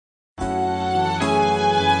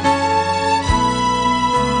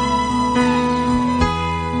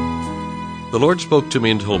Lord spoke to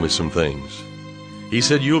me and told me some things. He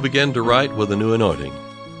said, you'll begin to write with a new anointing.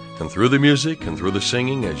 And through the music and through the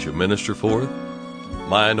singing as you minister forth,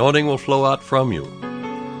 my anointing will flow out from you.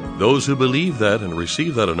 Those who believe that and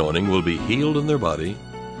receive that anointing will be healed in their body.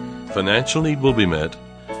 Financial need will be met.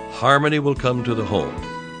 Harmony will come to the home.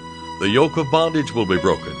 The yoke of bondage will be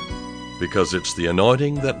broken, because it's the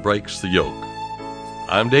anointing that breaks the yoke.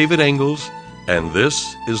 I'm David Engels, and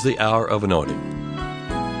this is the Hour of Anointing.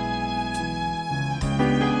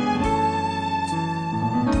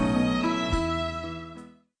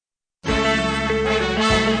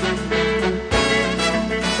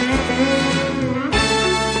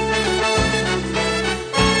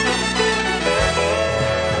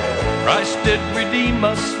 Christ did redeem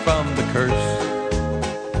us from the curse,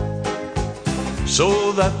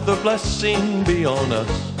 so that the blessing be on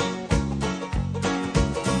us,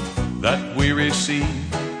 that we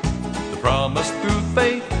receive the promise through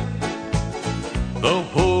faith, the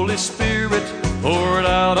Holy Spirit poured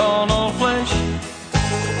out on all flesh.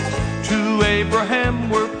 To Abraham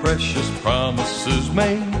were precious promises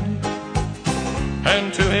made,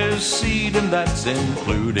 and to his seed, and that's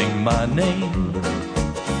including my name.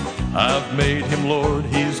 I've made him Lord,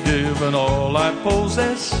 he's given all I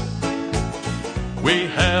possess. We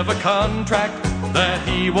have a contract that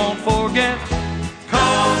he won't forget,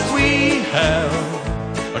 'cause we have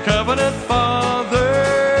a covenant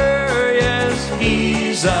Father. Yes,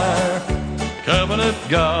 he's our covenant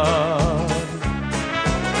God.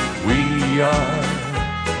 We are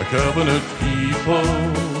a covenant people,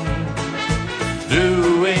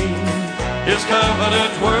 doing his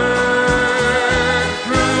covenant work.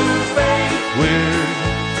 We're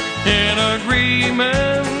in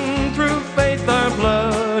agreement. Through faith our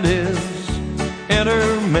blood is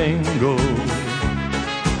intermingled.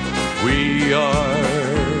 We are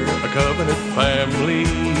a covenant family,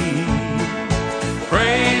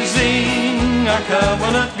 praising our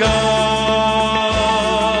covenant God.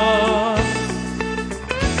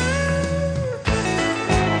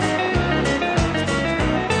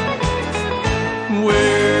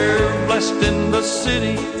 We're blessed in the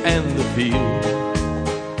city and the field,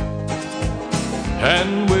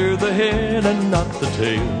 and we're the head and not the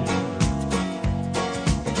tail.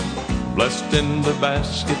 Blessed in the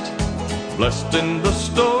basket, blessed in the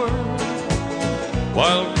store.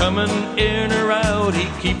 While coming in or out, he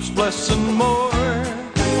keeps blessing more.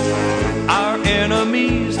 Our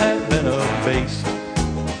enemies have been abased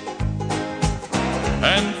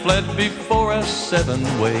and fled before us 7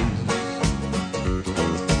 ways.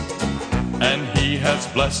 And he has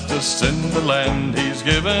blessed us in the land he's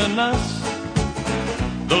given us.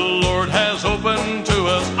 The Lord has opened to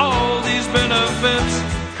us all these benefits,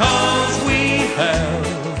 'cause we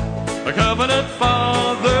have a covenant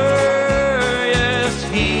Father. Yes,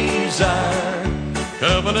 he's our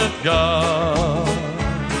covenant God.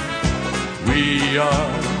 We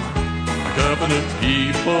are a covenant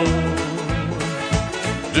people,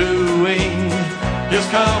 doing his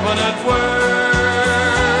covenant work.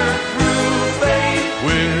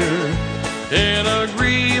 We're in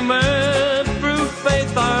agreement. Through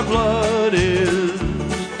faith our blood is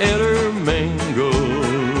intermingled.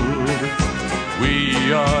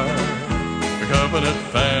 We are a covenant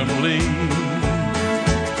family,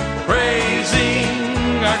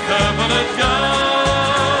 praising our covenant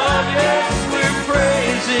God. Yes, we're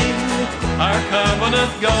praising our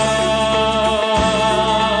covenant God.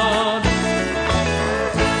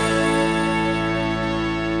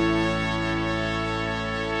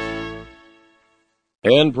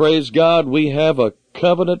 And praise God, we have a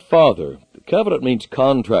covenant Father. Covenant means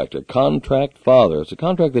contract, a contract Father. It's a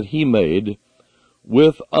contract that he made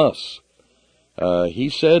with us. He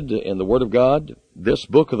said in the Word of God, this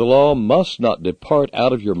book of the law must not depart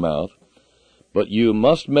out of your mouth, but you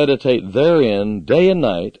must meditate therein day and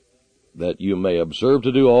night, that you may observe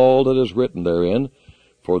to do all that is written therein,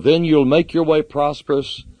 for then you'll make your way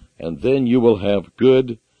prosperous, and then you will have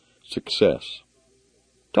good success.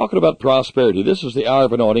 Talking about prosperity, this is the Hour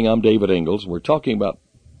of Anointing. I'm David Engels. We're talking about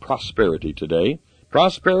prosperity today.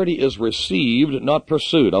 Prosperity is received, not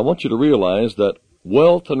pursued. I want you to realize that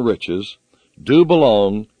wealth and riches do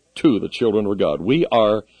belong to the children of God. We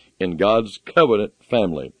are in God's covenant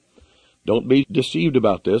family. Don't be deceived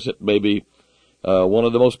about this. It may be one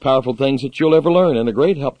of the most powerful things that you'll ever learn, and a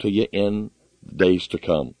great help to you in days to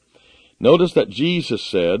come. Notice that Jesus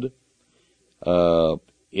said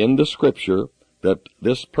in the Scripture that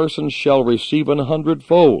this person shall receive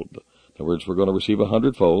 100-fold. In other words, we're going to receive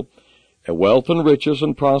 100-fold. And wealth and riches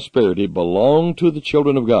and prosperity belong to the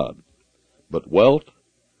children of God. But wealth,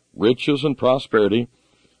 riches, and prosperity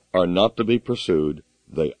are not to be pursued.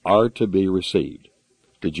 They are to be received.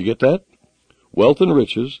 Did you get that? Wealth and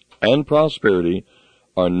riches and prosperity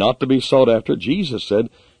are not to be sought after. Jesus said,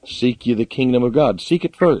 seek ye the kingdom of God. Seek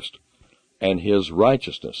it first, and his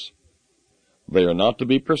righteousness. They are not to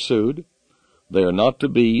be pursued. They are not to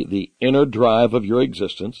be the inner drive of your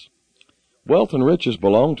existence. Wealth and riches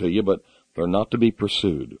belong to you, but they're not to be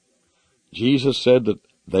pursued. Jesus said that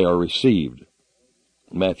they are received.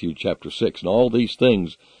 Matthew chapter 6, and all these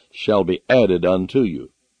things shall be added unto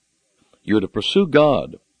you. You're to pursue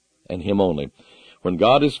God and him only. When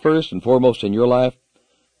God is first and foremost in your life,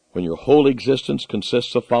 when your whole existence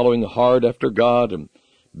consists of following hard after God and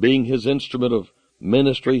being his instrument of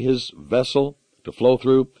ministry, his vessel to flow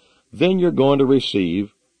through, then you're going to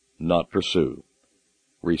receive, not pursue.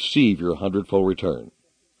 Receive your hundredfold return.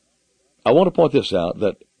 I want to point this out,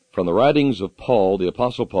 that from the writings of Paul, the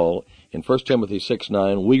Apostle Paul, in 1 Timothy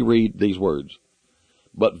 6:9, we read these words,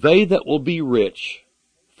 but they that will be rich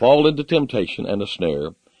fall into temptation and a snare,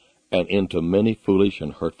 and into many foolish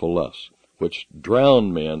and hurtful lusts, which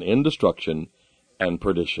drown men in destruction and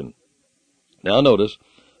perdition. Now notice,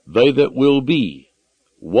 they that will be,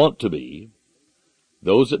 want to be,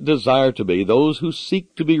 those that desire to be, those who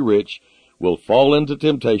seek to be rich, will fall into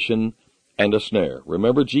temptation and a snare.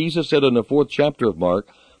 Remember, Jesus said in the 4th chapter of Mark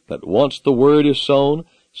that once the word is sown,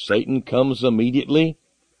 Satan comes immediately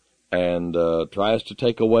and tries to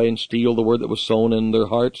take away and steal the word that was sown in their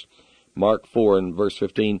hearts. Mark 4 and verse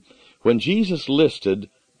 15. When Jesus listed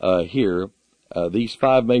here these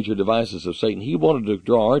 5 major devices of Satan, he wanted to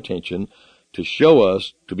draw our attention to show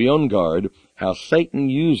us to be on guard how Satan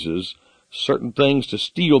uses certain things to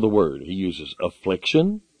steal the word. He uses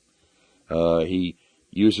affliction. He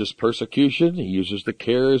uses persecution. He uses the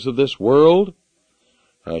cares of this world.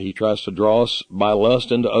 He tries to draw us by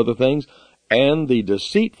lust into other things, and the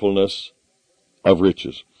deceitfulness of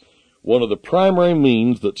riches. One of the primary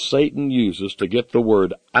means that Satan uses to get the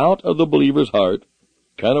word out of the believer's heart,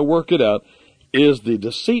 kind of work it out, is the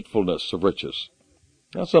deceitfulness of riches.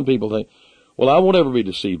 Now some people think, well, I won't ever be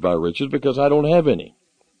deceived by riches because I don't have any.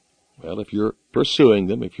 Well, if you're pursuing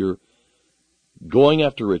them, if you're going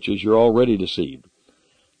after riches, you're already deceived.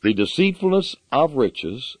 The deceitfulness of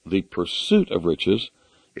riches, the pursuit of riches,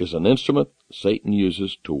 is an instrument Satan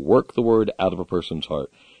uses to work the word out of a person's heart,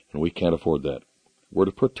 and we can't afford that. We're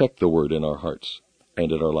to protect the word in our hearts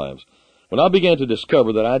and in our lives. When I began to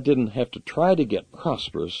discover that I didn't have to try to get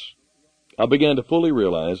prosperous, I began to fully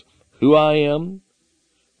realize who I am,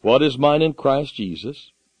 what is mine in Christ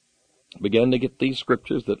Jesus. I began to get these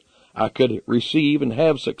scriptures that I could receive and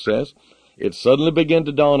have success. It suddenly began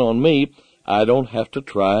to dawn on me, I don't have to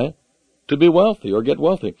try to be wealthy or get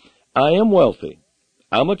wealthy. I am wealthy.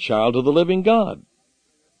 I'm a child of the living God.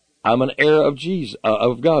 I'm an heir of Jesus,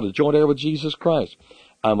 of God, a joint heir with Jesus Christ.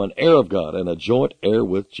 I'm an heir of God and a joint heir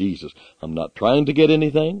with Jesus. I'm not trying to get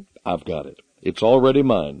anything. I've got it. It's already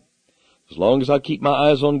mine. As long as I keep my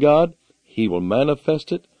eyes on God, he will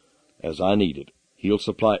manifest it as I need it. He'll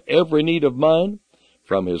supply every need of mine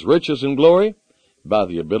from his riches and glory by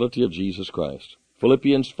the ability of Jesus Christ.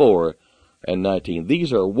 Philippians 4 and 19.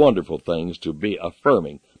 These are wonderful things to be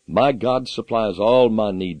affirming. My God supplies all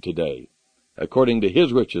my need today, according to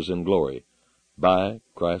his riches and glory, by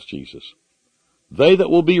Christ Jesus. They that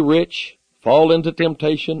will be rich fall into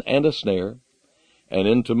temptation and a snare, and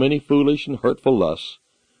into many foolish and hurtful lusts,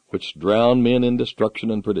 which drown men in destruction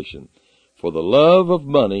and perdition. For the love of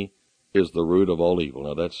money is the root of all evil.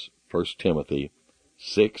 Now that's 1 Timothy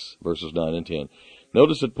 6, verses 9 and 10.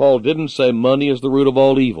 Notice that Paul didn't say money is the root of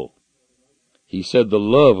all evil. He said the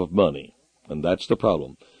love of money, and that's the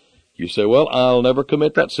problem. You say, well, I'll never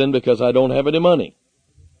commit that sin because I don't have any money.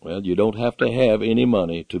 Well, you don't have to have any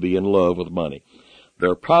money to be in love with money. There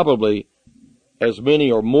are probably as many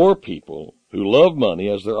or more people who love money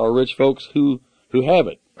as there are rich folks who have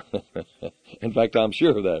it. In fact, I'm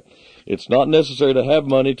sure of that. It's not necessary to have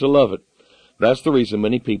money to love it. That's the reason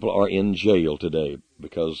many people are in jail today,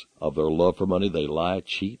 because of their love for money. They lie,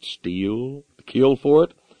 cheat, steal, kill for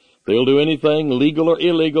it. They'll do anything, legal or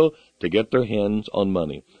illegal, to get their hands on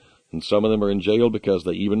money. And some of them are in jail because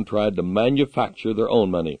they even tried to manufacture their own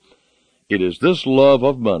money. It is this love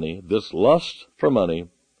of money, this lust for money,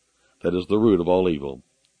 that is the root of all evil.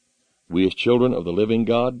 We as children of the living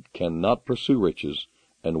God cannot pursue riches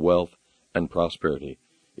and wealth and prosperity.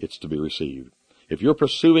 It's to be received. If you're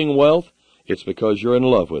pursuing wealth, it's because you're in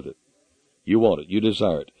love with it. You want it. You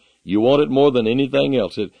desire it. You want it more than anything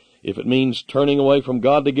else. If it means turning away from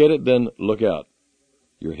God to get it, then look out.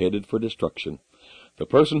 You're headed for destruction. The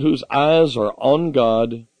person whose eyes are on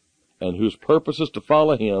God and whose purpose is to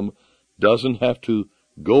follow him doesn't have to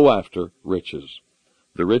go after riches.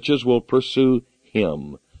 The riches will pursue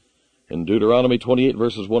him. In Deuteronomy 28,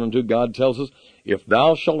 verses 1 and 2, God tells us, if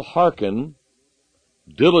thou shalt hearken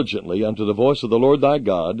diligently unto the voice of the Lord thy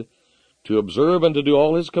God, to observe and to do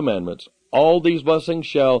all his commandments, all these blessings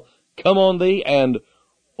shall come on thee and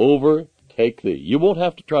overtake thee. You won't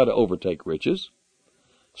have to try to overtake riches.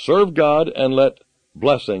 Serve God and let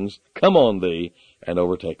blessings come on thee and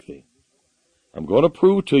overtake thee. I'm going to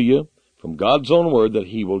prove to you from God's own word that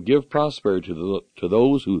he will give prosperity to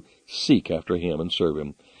those who seek after him and serve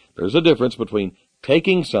him. There's a difference between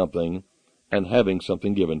taking something and having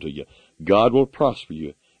something given to you. God will prosper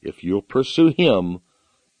you if you'll pursue him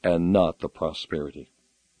and not the prosperity.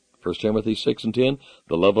 1 Timothy 6 and 10,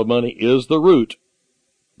 the love of money is the root.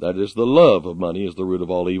 That is, the love of money is the root of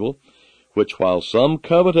all evil, which while some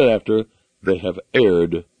coveted after, they have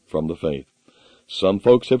erred from the faith. Some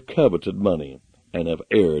folks have coveted money and have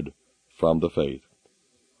erred from the faith.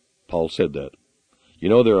 Paul said that. You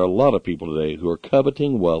know, there are a lot of people today who are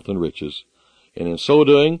coveting wealth and riches, and in so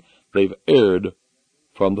doing, they've erred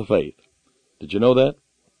from the faith. Did you know that?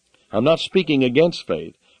 I'm not speaking against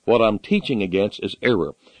faith. What I'm teaching against is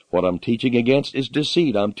error. What I'm teaching against is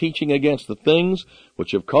deceit. I'm teaching against the things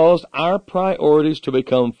which have caused our priorities to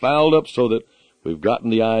become fouled up so that we've gotten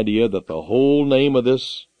the idea that the whole name of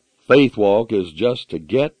this faith walk is just to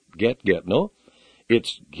get. No,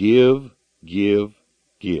 it's give.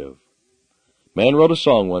 Man wrote a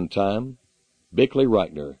song one time, Bickley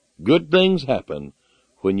Reichner, good things happen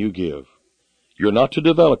when you give. You're not to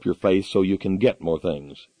develop your faith so you can get more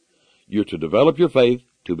things. You're to develop your faith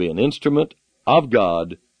to be an instrument of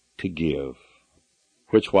God to give,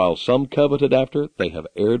 which while some coveted after, they have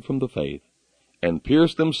erred from the faith, and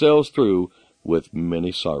pierced themselves through with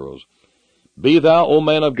many sorrows. Be thou, O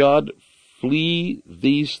man of God, flee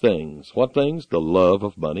these things. What things? The love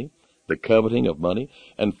of money, the coveting of money,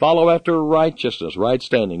 and follow after righteousness, right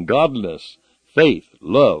standing, godliness, faith,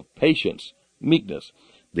 love, patience, meekness.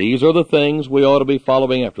 These are the things we ought to be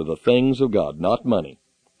following after, the things of God, not money,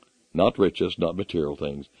 not riches, not material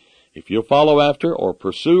things. If you follow after or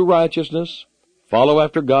pursue righteousness, follow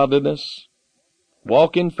after godliness,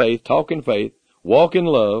 walk in faith, talk in faith, walk in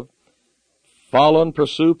love, follow and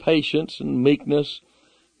pursue patience and meekness,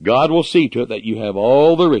 God will see to it that you have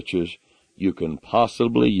all the riches you can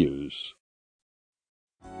possibly use.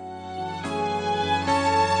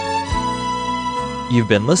 You've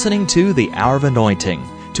been listening to The Hour of Anointing.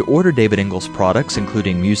 To order David Ingles products,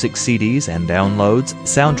 including music CDs and downloads,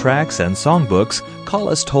 soundtracks, and songbooks, call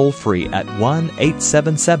us toll-free at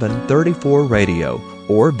 1-877-34-RADIO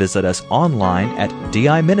or visit us online at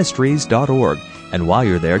diministries.org. And while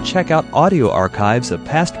you're there, check out audio archives of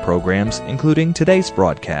past programs, including today's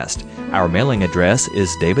broadcast. Our mailing address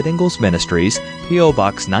is David Ingles Ministries, P.O.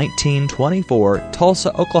 Box 1924,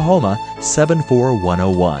 Tulsa, Oklahoma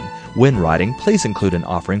 74101. When writing, please include an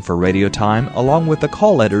offering for radio time along with the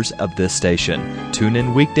call letters of this station. Tune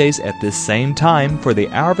in weekdays at this same time for the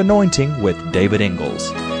Hour of Anointing with David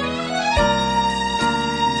Ingles. Go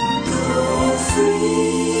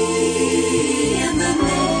free in the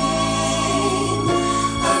name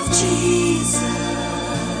of Jesus.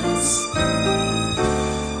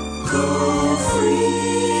 Go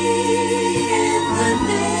free in the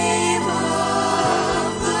name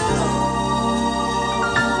of the Lord.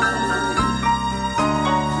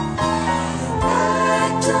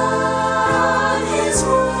 Act on His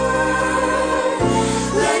word.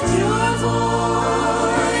 Let your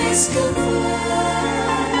voice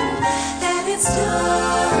confirm that it's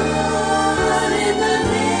done.